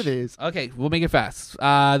to get gosh. through these. Okay, we'll make it fast.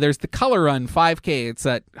 There's the Color Run 5K. It's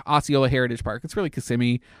at Osceola Heritage Park. It's really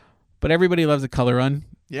Kissimmee, but everybody loves a color run.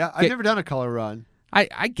 Yeah, I've never done a color run.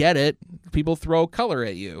 I get it. People throw color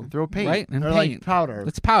at you. Throw paint. Right? And or paint. like powder.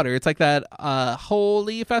 It's powder. It's like that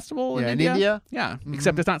Holy Festival Yeah, in in India. India? Yeah,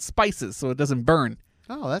 except it's not spices, so it doesn't burn.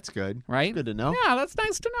 Oh, that's good. Right? Good to know. Yeah, that's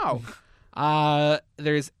nice to know.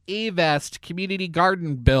 There's Avest Community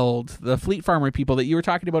Garden Build, the Fleet Farmer people that you were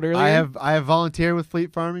talking about earlier. I have volunteered with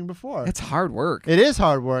Fleet Farming before. It's hard work. It is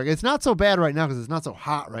hard work. It's not so bad right now because it's not so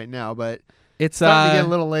hot right now, but It's starting to get a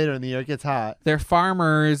little later in the year. It gets hot. they're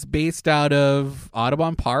farmers based out of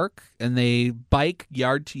Audubon Park, and they bike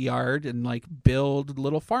yard to yard and like build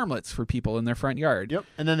little farmlets for people in their front yard. Yep.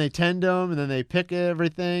 And then they tend them, and then they pick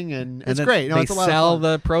everything, and it's then great. No, they it's a lot sell of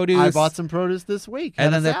fun. the produce. I bought some produce this week.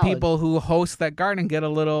 and Had then a the salad. people who host that garden get a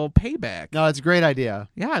little payback. No, it's a great idea.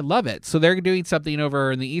 Yeah, I love it. So they're doing something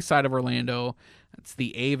over in the east side of Orlando. It's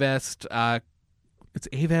the Avest. It's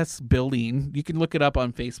Avest Building. You can look it up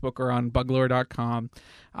on Facebook or on buglore.com.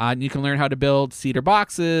 And you can learn how to build cedar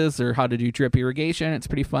boxes or how to do drip irrigation. It's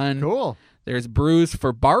pretty fun. Cool. There's Brews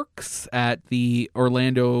for Barks at the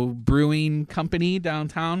Orlando Brewing Company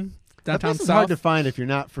downtown That place is south. hard to find if you're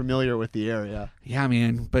not familiar with the area. Yeah,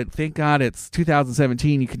 man. But thank God it's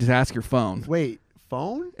 2017. You can just ask your phone. Wait,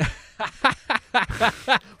 phone?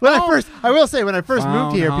 I will say when I first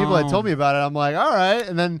moved here, people had told me about it. I'm like, all right,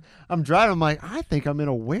 and then I'm driving. I'm like, I think I'm in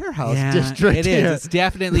a warehouse district. It here. is. It's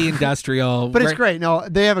definitely industrial. But it's Right- great. No,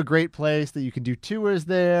 they have a great place that you can do tours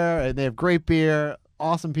there, and they have great beer,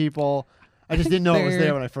 awesome people. I just didn't know it was they're-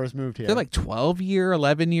 there when I first moved here. They're like 12-year,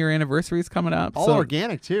 11-year anniversaries coming up. all so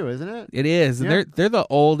organic too, isn't it? It is. And Yeah. they're the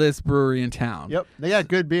oldest brewery in town. Yep, they got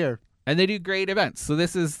good beer. And they do great events. So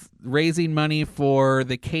this is raising money for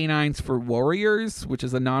the Canines for Warriors, which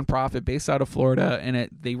is a nonprofit based out of Florida, and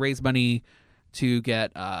they raise money to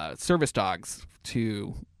get service dogs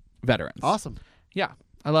to veterans. Awesome. Yeah,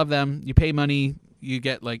 I love them. You pay money, you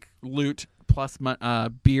get like loot plus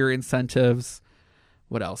beer incentives.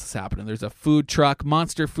 What else is happening? There's a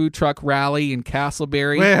monster food truck rally in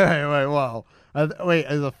Castleberry. Wait, whoa. Wait,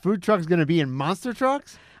 is the food trucks going to be in monster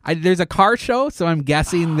trucks? There's a car show, so I'm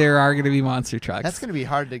guessing there are going to be monster trucks. That's going to be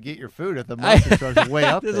hard to get your food if the monster trucks are way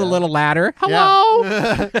up There's there. a little ladder. Hello,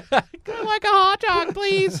 Yeah. I'd like a hot dog,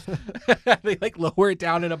 please. They like lower it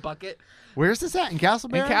down in a bucket. Where's this at? In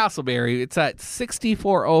Castleberry? In Castleberry, it's at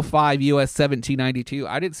 6405 US 1792.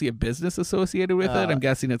 I didn't see a business associated with it. I'm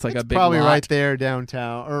guessing it's like It's a big probably lot. right there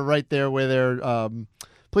downtown, or right there where their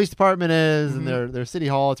police department is and their city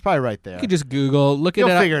hall. It's probably right there. You could just Google, look You'll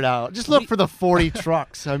it up. figure it out. Just look for the 40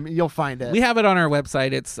 trucks. I mean, you'll find it. We have it on our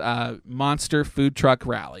website. It's Monster Food Truck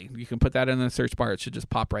Rally. You can put that in the search bar. It should just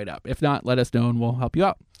pop right up. If not, let us know and we'll help you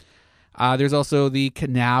out. There's also the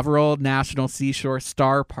Canaveral National Seashore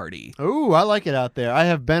Star Party. Ooh, I like it out there. I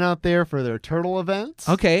have been out there for their turtle events.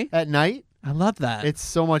 Okay. At night. I love that. It's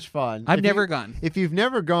so much fun. I've never gone. If you've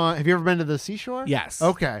never gone, have you ever been to the seashore? Yes.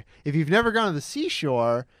 Okay. If you've never gone to the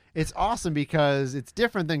seashore, it's awesome because it's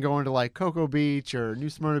different than going to like Cocoa Beach or New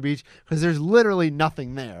Smyrna Beach because there's literally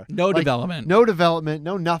nothing there. No development. No development,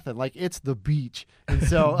 no nothing. Like it's the beach. And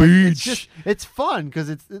so it's fun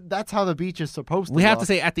because that's how the beach is supposed to We have look. to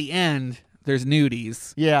say at the end, there's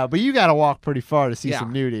nudies. Yeah, but you got to walk pretty far to see Yeah.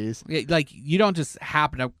 some nudies. Like you don't just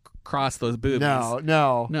happen to cross those boobies.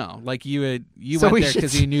 No. Like you So went we there should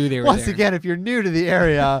because you knew they were Once there. again, if you're new to the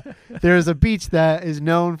area, there's a beach that is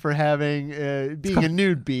known for having being a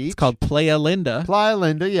nude beach. It's called Playa Linda. Playa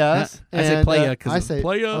Linda, yes. I say And, playa I because say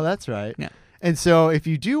playa. Oh, that's right. Yeah. And so if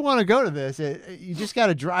you do want to go to this, you just got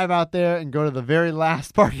to drive out there and go to the very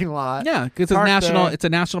last parking lot. Yeah, because Park there. it's a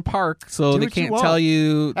national park, so Do they what you can't want. tell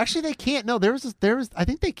you. Actually, they can't. No, there was. I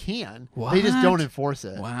think they can. They just don't enforce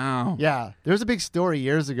it. Wow. Yeah, there was a big story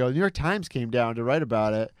years ago. The New York Times came down to write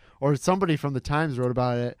about it, or somebody from the Times wrote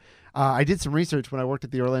about it. I did some research when I worked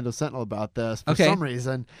at the Orlando Sentinel about this for Okay. some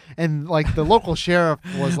reason, and like the local sheriff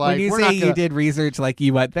was like, when you "We're say not you gonna-" did research, like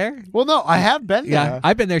you went there. Well, no, I have been there. Yeah,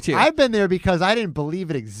 I've been there too. I've been there because I didn't believe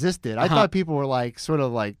it existed. I Uh-huh. thought people were like sort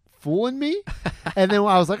of like fooling me, and then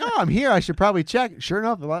when I was like, "Oh, I'm here. I should probably check." Sure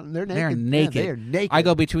enough, they're naked. They're Yeah, naked. they are naked. I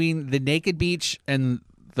go between the naked beach and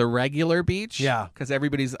the regular beach. Yeah. Because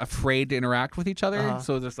everybody's afraid to interact with each other. Uh-huh.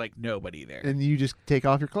 So there's like nobody there. And you just take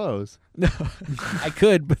off your clothes. No, I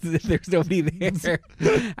could, but there's nobody there.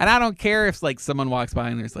 And I don't care if like someone walks by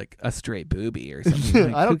and there's like a stray booby or something.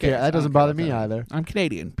 Like, I who don't care. cares? That I doesn't don't care bother about me that. either. I'm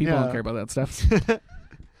Canadian. People Yeah. don't care about that stuff.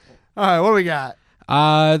 All right, what do we got?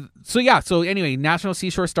 So anyway, National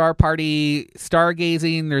Seashore Star Party,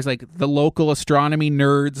 stargazing. There's like the local astronomy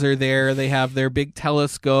nerds are there. They have their big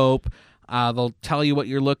telescope. They'll tell you what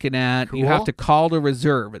you're looking at. You Cool. have to call to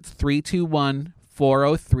reserve. It's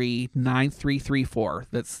 321-403-9334.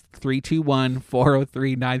 That's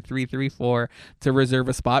 321-403-9334 to reserve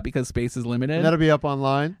a spot because space is limited. And that'll be up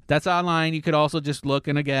online. That's online. You could also just look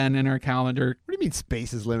in again in our calendar. What do you mean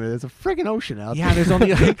space is limited? There's a friggin' ocean out there. Yeah, there's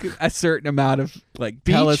only like a certain amount of like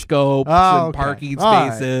Beach? telescopes Oh, and okay. parking All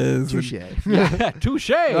right. spaces. Touche. Yeah, touche.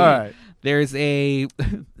 All right. There's a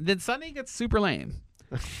then Sunday gets super lame.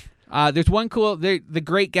 There's one cool. The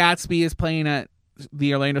Great Gatsby is playing at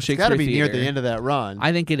the Orlando It's Shakespeare got to be Theater. near the end of that run.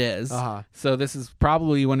 I think it is. Uh-huh. So this is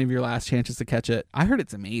probably one of your last chances to catch it. I heard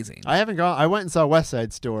it's amazing. I haven't gone. I went and saw West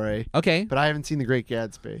Side Story, Okay, but I haven't seen The Great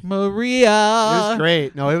Gatsby. Maria. It was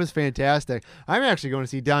great. No, it was fantastic. I'm actually going to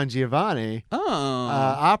see Don Giovanni Oh,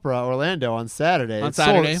 Opera Orlando on Saturday. On It's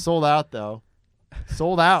Saturday? sold out though.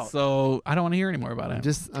 Sold out. so I don't want to hear any more about it.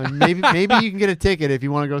 Just maybe you can get a ticket if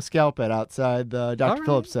you want to go scalp it outside the Dr. right.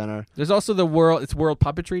 Phillips Center. There's also it's World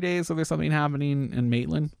Puppetry Day, so there's something happening in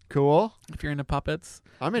Maitland Cool. if you're into puppets.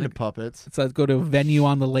 I'm into puppets. So go to a venue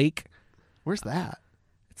on the lake. Where's that?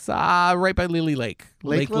 It's right by Lily Lake.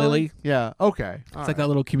 Lake Lily. Yeah. Okay. It's like that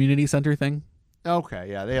little community center thing. Okay.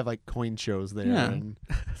 Yeah. They have like coin shows there Yeah. and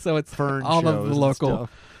So it's fern all shows of the and local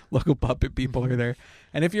stuff. puppet people are there.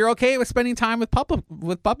 And if you're okay with spending time with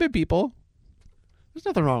puppet people, There's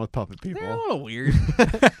nothing wrong with puppet people. they're a little weird.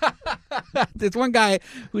 There's one guy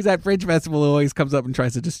who's at Fringe Festival who always comes up and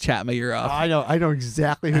tries to just chat my ear off. I know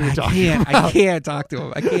exactly who you're talking about. I can't talk to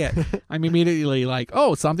him. I can't. I'm immediately like,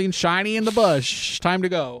 oh, something shiny in the bush. Time to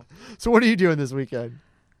go. So what are you doing this weekend?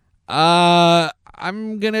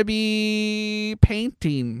 I'm gonna be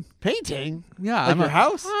painting. Painting? Yeah, Like your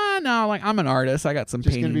house? No, like I'm an artist. I got some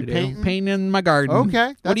Just painting gonna be to painting? do. Painting in my garden. Okay.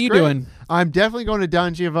 What that's are you great. doing? I'm definitely going to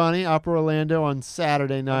Don Giovanni Opera Orlando on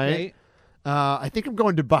Saturday night. Okay. I think I'm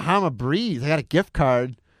going to Bahama Breeze. I got a gift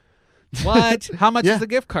card. What? How much Yeah. is the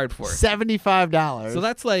gift card for? $75. So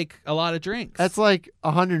that's like a lot of drinks. That's like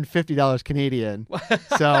 $150 Canadian.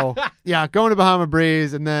 So, yeah, going to Bahama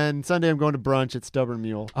Breeze, and then Sunday I'm going to brunch at Stubborn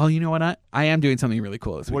Mule. Oh, you know what? I am doing something really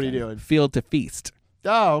cool this What are you weekend. doing? Field to Feast.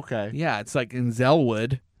 Oh, okay. Yeah, it's like in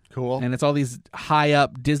Zellwood, Cool. and it's all these high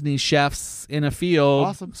up Disney chefs in a field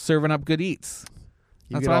Awesome. serving up good eats.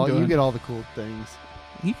 You That's get what I'm all, doing. You get all the cool things.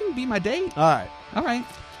 You can be my date. All right. All right.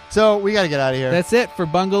 So we got to get out of here. That's it for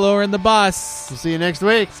Bungalow and the Bus. We'll see you next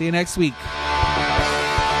week. See you next week.